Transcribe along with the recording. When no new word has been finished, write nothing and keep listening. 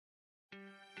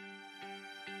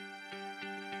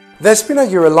Despina,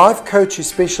 you're a life coach who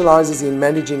specializes in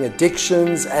managing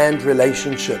addictions and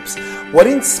relationships. What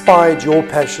inspired your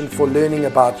passion for learning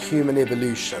about human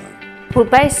evolution? Well,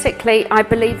 basically, I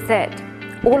believe that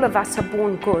all of us are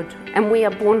born good and we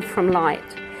are born from light.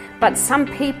 But some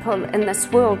people in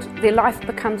this world, their life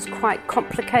becomes quite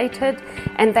complicated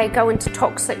and they go into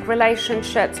toxic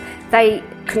relationships, they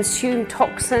consume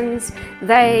toxins,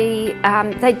 they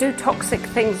do toxic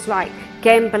things like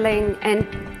gambling, and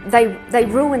they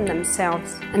ruin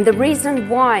themselves. And the reason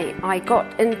why I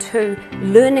got into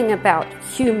learning about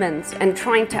humans and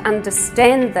trying to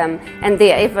understand them and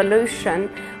their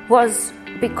evolution was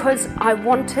because I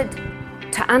wanted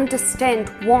to understand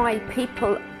why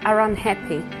people are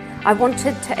unhappy. I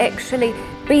wanted to actually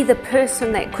be the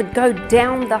person that could go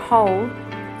down the hole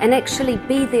and actually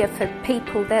be there for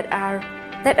people that are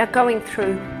going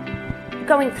through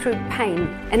pain,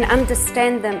 and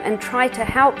understand them and try to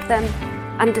help them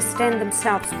understand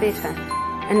themselves better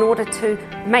in order to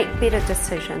make better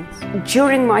decisions.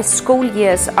 During my school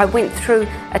years, I went through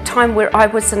a time where I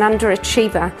was an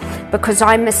underachiever because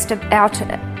I missed out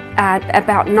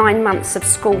about 9 months of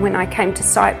school when I came to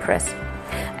Cyprus.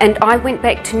 And I went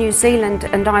back to New Zealand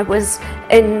and I was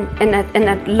in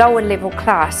a lower level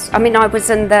class. I mean, I was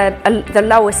in the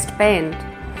lowest band.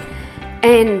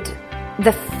 And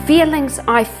the feelings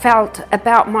I felt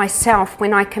about myself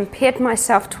when I compared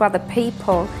myself to other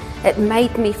people, it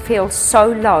made me feel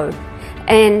so low.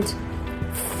 And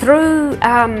through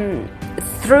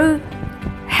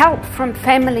help from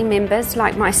family members,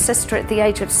 like my sister at the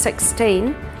age of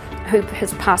 16, who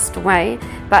has passed away,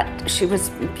 but she was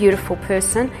a beautiful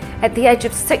person. At the age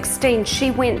of 16, she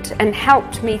went and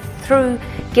helped me through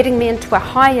getting me into a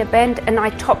higher band, and I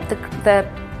topped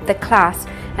the class.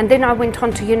 And then I went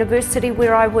on to university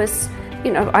where I was,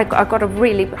 I got a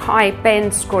really high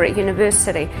band score at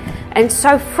university. And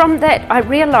so from that, I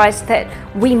realized that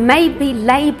we may be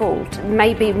labeled,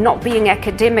 maybe not being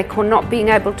academic or not being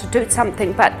able to do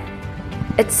something, but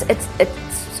it's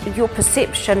your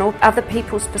perception or other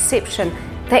people's perception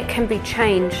that can be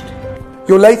changed.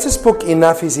 Your latest book,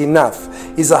 Enough is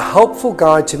Enough, is a helpful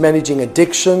guide to managing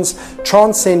addictions,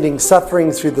 transcending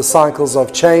suffering through the cycles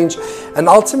of change, and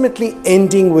ultimately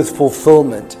ending with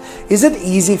fulfillment. Is it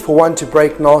easy for one to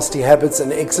break nasty habits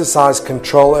and exercise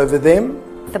control over them?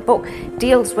 The book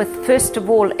deals with, first of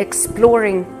all,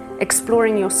 exploring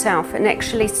yourself and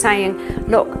actually saying,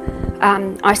 look,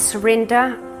 I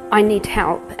surrender, I need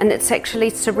help. And it's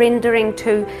actually surrendering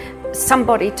to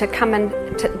somebody to come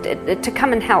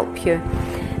and help you.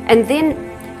 And then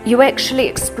you actually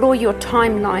explore your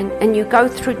timeline and you go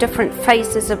through different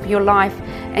phases of your life,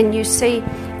 and you see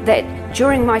that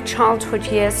during my childhood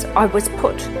years I was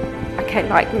put,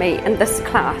 like me, in this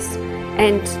class,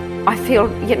 and I feel,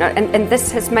 and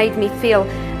this has made me feel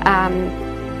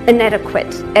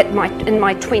inadequate in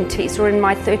my 20s or in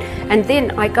my 30s, and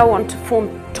then I go on to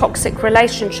form toxic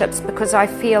relationships because I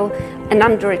feel an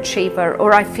underachiever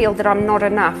or I feel that I'm not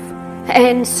enough.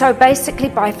 And so basically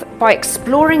by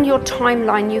exploring your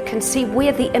timeline, you can see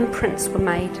where the imprints were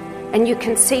made and you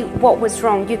can see what was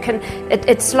wrong.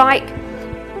 It's like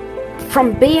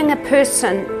from being a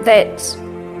person that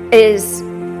is,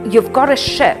 you've got a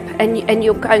ship and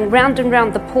you're going round and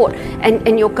round the port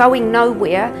and you're going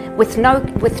nowhere with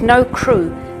no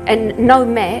crew and no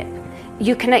map.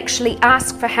 You can actually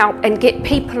ask for help and get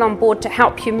people on board to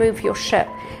help you move your ship.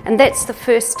 And that's the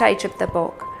first stage of the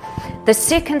book. The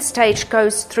second stage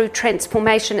goes through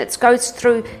transformation. It goes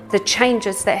through the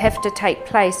changes that have to take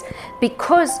place,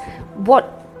 because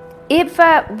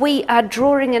whatever we are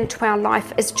drawing into our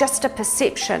life is just a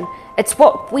perception. It's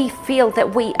what we feel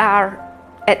that we are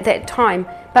at that time,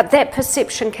 but that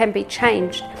perception can be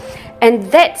changed. And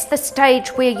that's the stage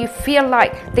where you feel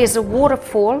like there's a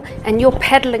waterfall and you're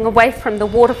paddling away from the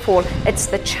waterfall. It's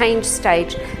the change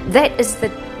stage. That is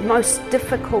the most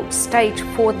difficult stage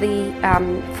for the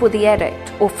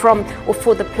addict or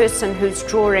for the person who's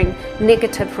drawing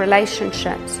negative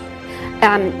relationships.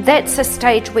 That's a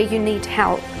stage where you need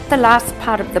help. The last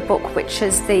part of the book, which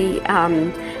is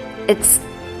it's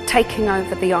taking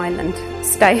over the island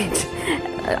stage.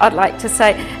 I'd like to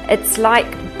say it's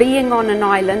like being on an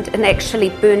island and actually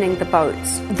burning the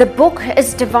boats. The book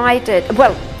is divided,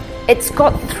 it's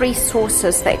got 3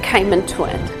 sources that came into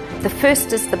it. The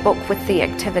first is the book with the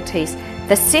activities.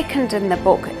 The second in the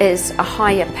book is a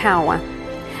higher power.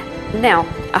 Now,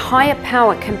 a higher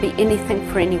power can be anything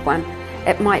for anyone.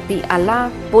 It might be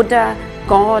Allah, Buddha,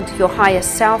 God, your higher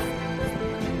self,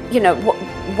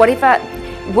 whatever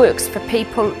works for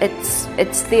people,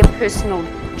 it's their personal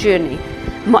journey.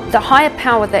 The higher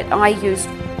power that I use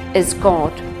is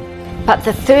God. But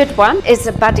the third one is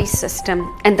a buddy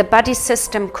system, and the buddy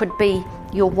system could be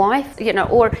your wife,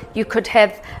 or you could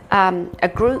have a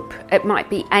group. It might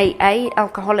be AA,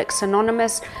 Alcoholics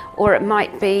Anonymous, or it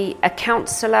might be a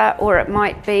counselor, or it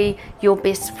might be your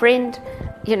best friend.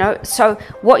 So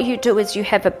what you do is you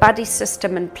have a buddy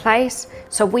system in place.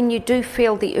 So when you do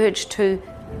feel the urge to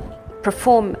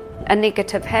perform a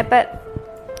negative habit,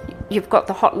 you've got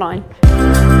the hotline.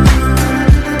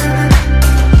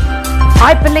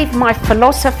 I believe my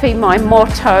philosophy, my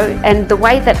motto, and the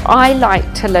way that I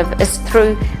like to live is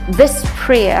through this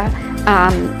prayer.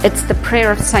 It's the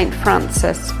prayer of St.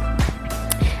 Francis.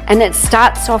 And it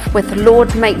starts off with,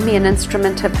 Lord, make me an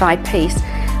instrument of thy peace.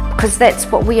 Because that's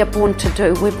what we are born to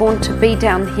do. We're born to be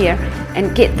down here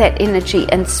and get that energy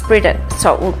and spread it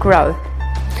so it will grow.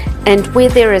 And where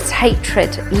there is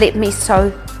hatred, let me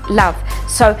sow love.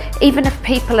 So even if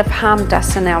people have harmed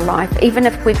us in our life, even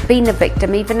if we've been a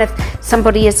victim, even if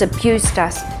somebody has abused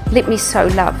us, let me sow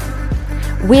love.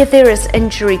 Where there is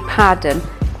injury, pardon.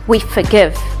 We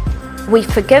forgive. We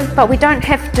forgive, but we don't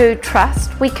have to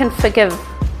trust. We can forgive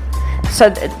so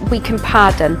that we can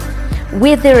pardon.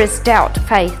 Where there is doubt,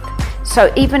 faith.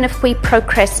 So even if we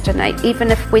procrastinate,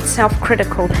 even if we're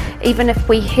self-critical, even if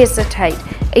we hesitate,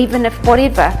 even if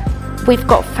whatever, we've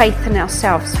got faith in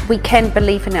ourselves. We can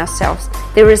believe in ourselves.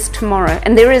 There is tomorrow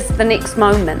and there is the next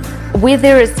moment. Where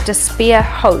there is despair,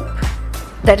 hope.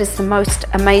 That is the most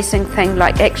amazing thing.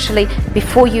 Like actually,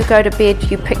 before you go to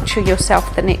bed, you picture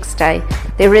yourself the next day.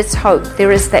 There is hope.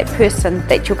 There is that person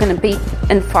that you're going to be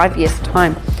in 5 years'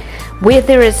 time. Where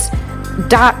there is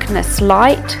darkness,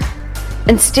 light.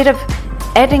 Instead of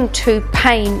adding to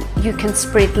pain, you can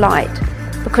spread light.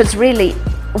 Because really,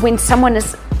 when someone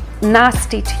is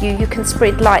nasty to you, you can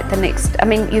spread light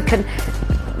you can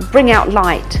bring out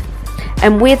light.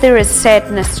 And where there is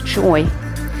sadness, joy.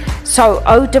 So,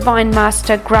 O Divine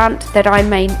Master, grant that I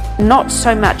may not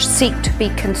so much seek to be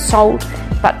consoled,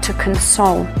 but to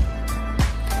console.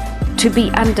 To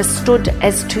be understood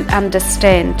as to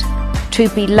understand. To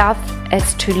be loved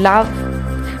as to love.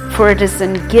 For it is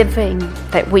in giving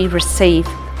that we receive,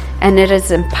 and it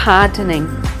is in pardoning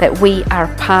that we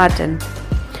are pardoned.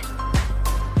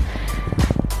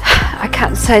 I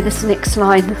can't say this next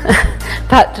line,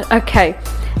 but okay.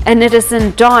 And it is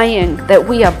in dying that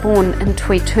we are born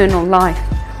into eternal life.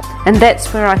 And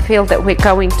that's where I feel that we're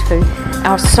going to.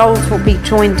 Our souls will be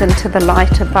joined into the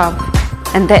light above,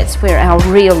 and that's where our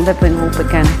real living will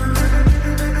begin.